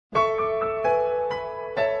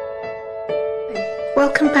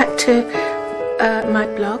Welcome back to my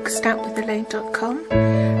blog, stampwithelaine.com.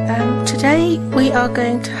 Today we are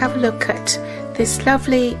going to have a look at this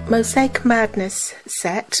lovely Mosaic Madness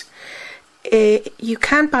set. You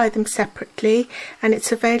can buy them separately, and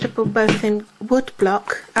it's available both in wood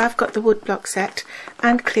block, I've got the wood block set,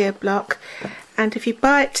 and clear block. And if you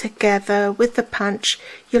buy it together with the punch,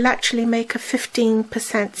 you'll actually make a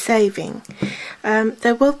 15% saving.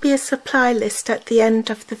 There will be a supply list at the end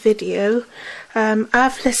of the video.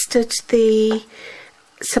 I've listed the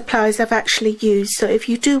supplies I've actually used, so if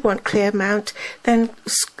you do want clear mount, then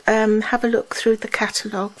have a look through the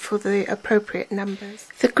catalogue for the appropriate numbers.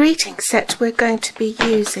 The greeting set we're going to be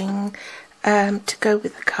using to go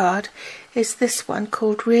with the card is this one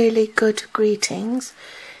called Really Good Greetings.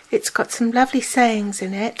 It's got some lovely sayings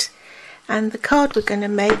in it, and the card we're going to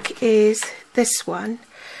make is this one,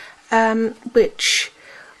 which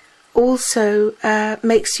also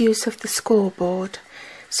makes use of the scoreboard.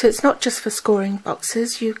 So it's not just for scoring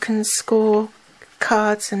boxes, you can score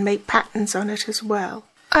cards and make patterns on it as well.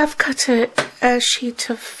 I've cut a sheet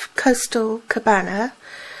of Coastal Cabana,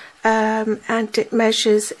 and it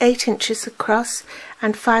measures 8 inches across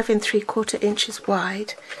and 5 3/4 inches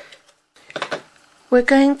wide. We're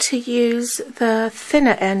going to use the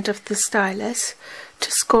thinner end of the stylus to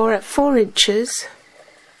score at 4 inches.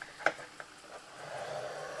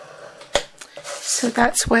 So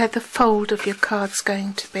that's where the fold of your card's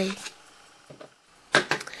going to be.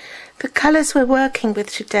 The colours we're working with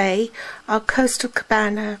today are Coastal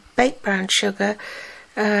Cabana, baked brown sugar,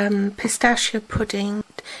 pistachio pudding,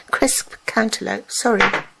 crisp cantaloupe. Sorry.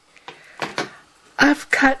 I've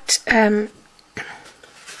cut an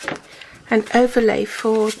overlay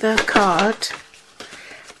for the card,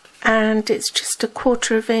 and it's just a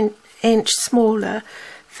 1/4 inch smaller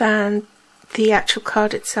than the actual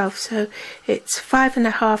card itself, so it's 5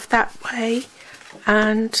 1/2 that way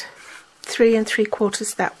and 3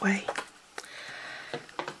 3/4 that way.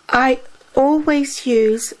 I always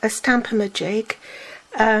use a Stampin Up jig.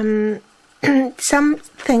 Some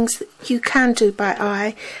things you can do by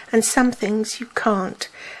eye and some things you can't,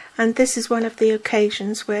 and this is one of the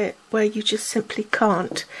occasions where you just simply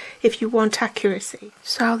can't if you want accuracy.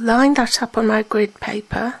 So I'll line that up on my grid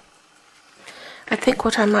paper. I think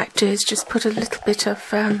what I might do is just put a little bit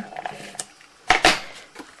of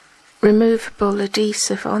removable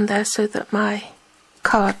adhesive on there so that my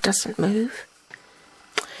card doesn't move.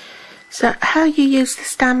 So how you use the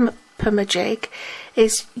Stampin Up jig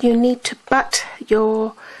is you need to butt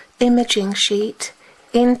your imaging sheet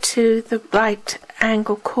into the right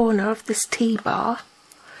angle corner of this T-bar.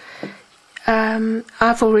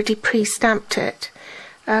 I've already pre-stamped it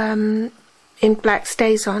in black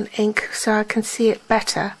StazOn ink so I can see it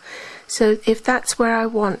better. So if that's where I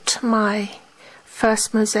want my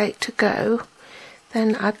first mosaic to go,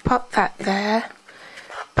 then I pop that there,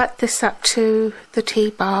 butt this up to the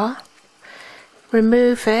T-bar,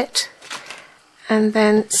 remove it, and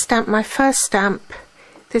then stamp my first stamp.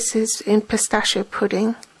 This is in pistachio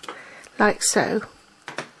pudding, like so.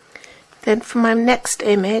 Then for my next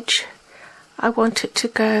image, I want it to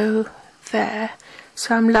go there.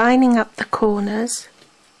 So I'm lining up the corners,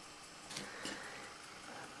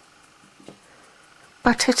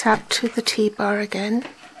 butt it up to the T-bar again.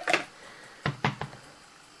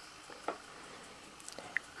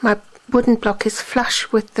 My wooden block is flush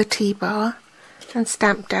with the T-bar and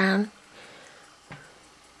stamped down.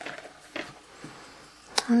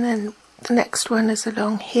 And then the next one is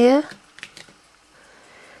along here,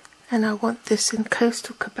 and I want this in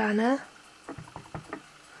Coastal Cabana.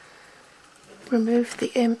 Remove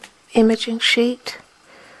the imaging sheet.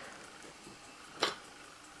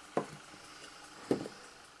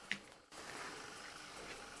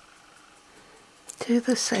 Do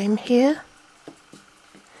the same here.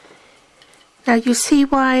 Now you see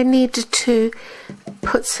why I needed to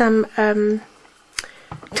put some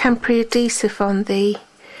temporary adhesive on the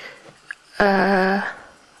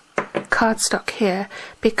cardstock here,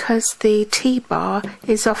 because the T-bar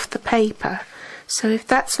is off the paper. So if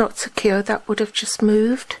that's not secure, that would have just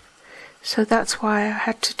moved. So that's why I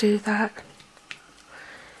had to do that.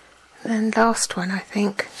 Then last one, I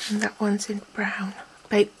think, and that one's in brown,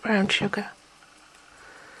 baked brown sugar.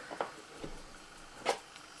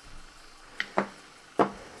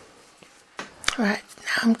 Right,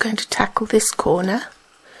 now I'm going to tackle this corner.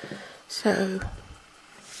 So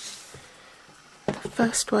the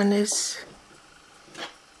first one is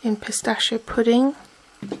in pistachio pudding.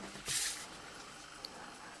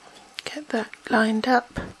 Get that lined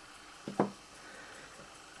up,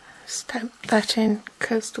 stamp that in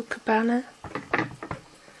Coastal Cabana,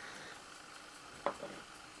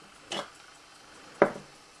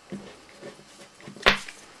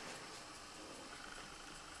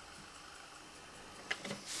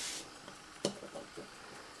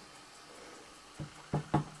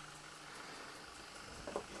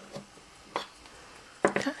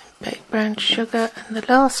 brown sugar, and the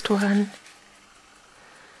last one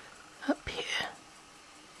up here.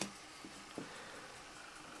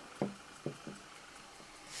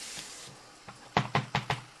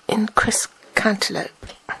 In crisp cantaloupe.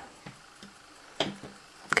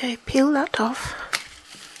 Okay, peel that off.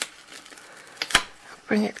 I'll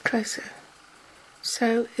bring it closer.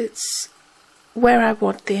 So it's where I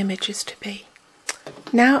want the images to be.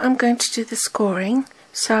 Now I'm going to do the scoring.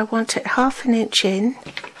 So I want it 1/2 inch in.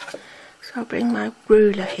 So I'll bring my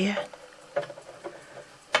ruler here.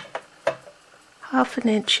 1/2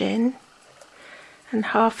 inch in and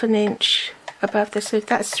 1/2 inch above this. So if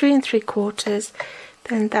that's 3 3/4,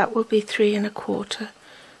 then that will be 3 1/4.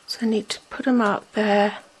 So I need to put a mark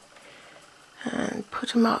there and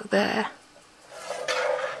put a mark there.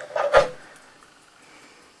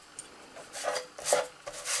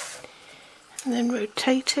 And then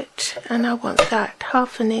rotate it, and I want that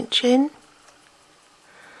 1/2 inch in.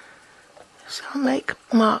 So I'll make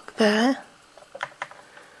a mark there,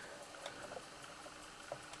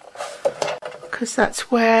 because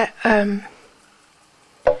that's where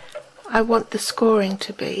I want the scoring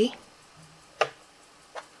to be.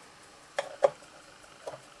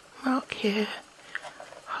 Mark here,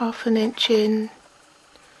 1/2 inch in,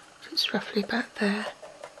 just roughly about there.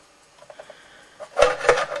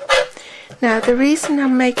 Now the reason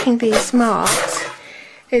I'm making these marks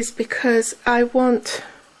is because I want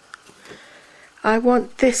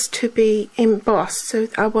this to be embossed, so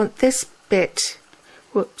I want this bit,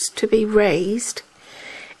 to be raised.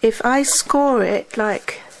 If I score it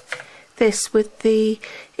like this with the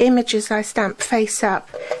images I stamp face up,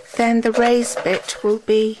 then the raised bit will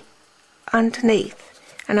be underneath,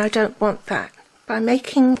 and I don't want that. By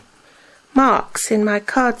making marks in my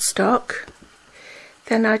cardstock,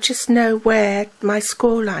 then I just know where my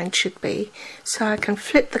score line should be, so I can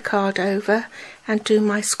flip the card over and do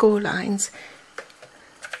my score lines.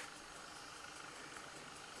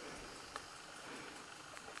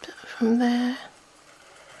 From there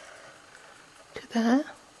to there.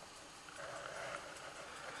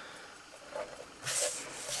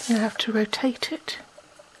 And I have to rotate it.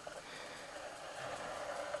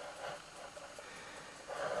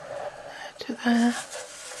 There to there.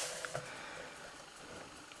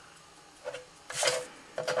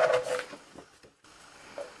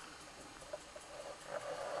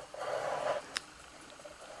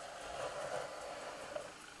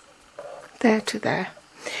 There to there.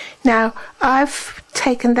 Now I've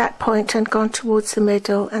taken that point and gone towards the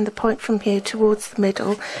middle, and the point from here towards the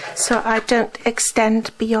middle, so I don't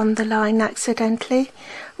extend beyond the line accidentally.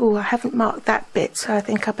 Oh, I haven't marked that bit, so I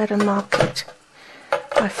think I better mark it.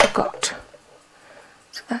 I forgot.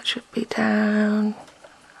 So that should be down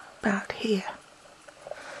about here.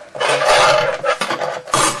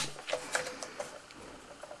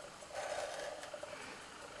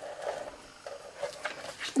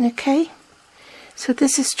 Okay. So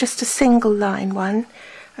this is just a single line one.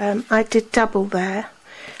 I did double there,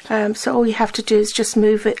 so all you have to do is just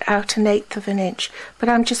move it out 1/8 of an inch, but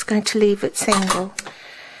I'm just going to leave it single.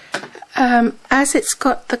 As it's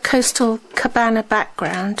got the Coastal Cabana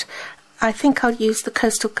background, I think I'll use the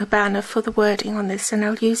Coastal Cabana for the wording on this, and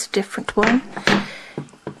I'll use a different one.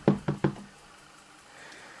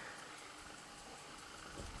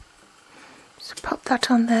 So pop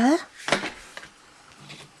that on there.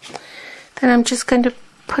 Then I'm just going to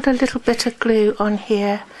put a little bit of glue on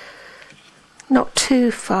here, not too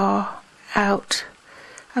far out,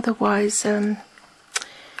 otherwise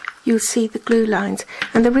you'll see the glue lines.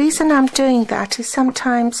 And the reason I'm doing that is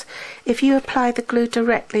sometimes if you apply the glue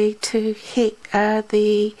directly to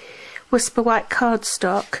the Whisper White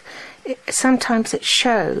cardstock, sometimes it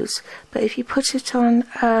shows, but if you put it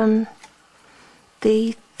on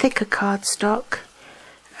the thicker cardstock,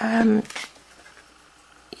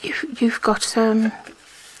 you've got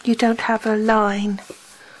you don't have a line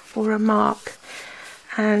or a mark,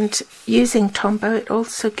 and using Tombow it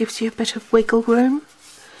also gives you a bit of wiggle room.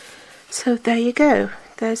 So there you go,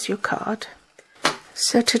 there's your card.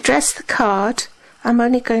 So to dress the card, I'm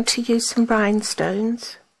only going to use some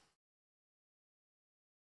rhinestones.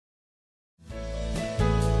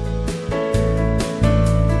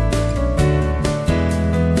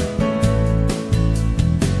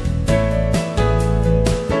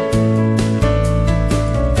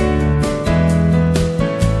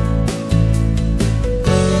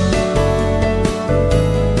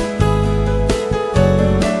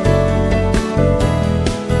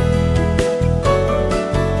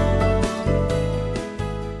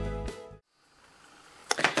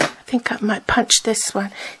 I think I might punch this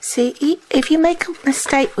one. See, if you make a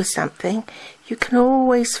mistake with something, you can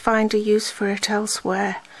always find a use for it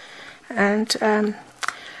elsewhere. and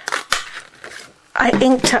I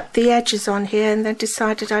inked up the edges on here and then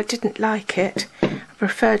decided I didn't like it. I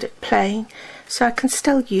preferred it plain, so I can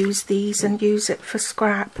still use these and use it for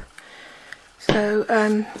scrap. So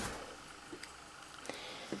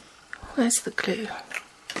where's the glue?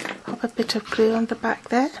 Pop a bit of glue on the back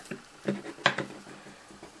there.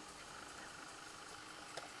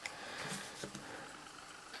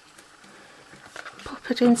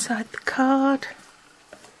 Pop it inside the card.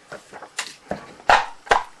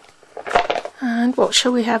 And what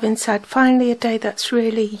shall we have inside? Finally, a day that's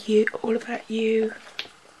really you, all about you.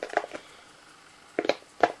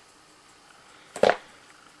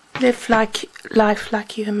 Live life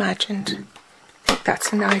like you imagined. I think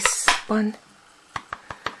that's a nice one.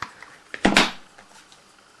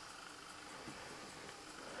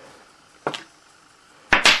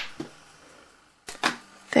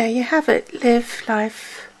 There you have it. Live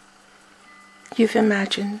life you've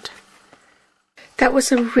imagined. That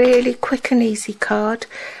was a really quick and easy card.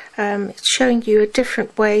 It's showing you a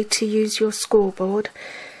different way to use your scoreboard.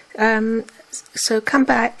 So come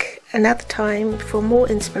back another time for more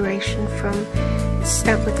inspiration from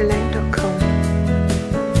stampwithelaine.com.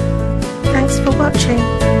 Thanks for watching.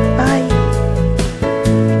 Bye.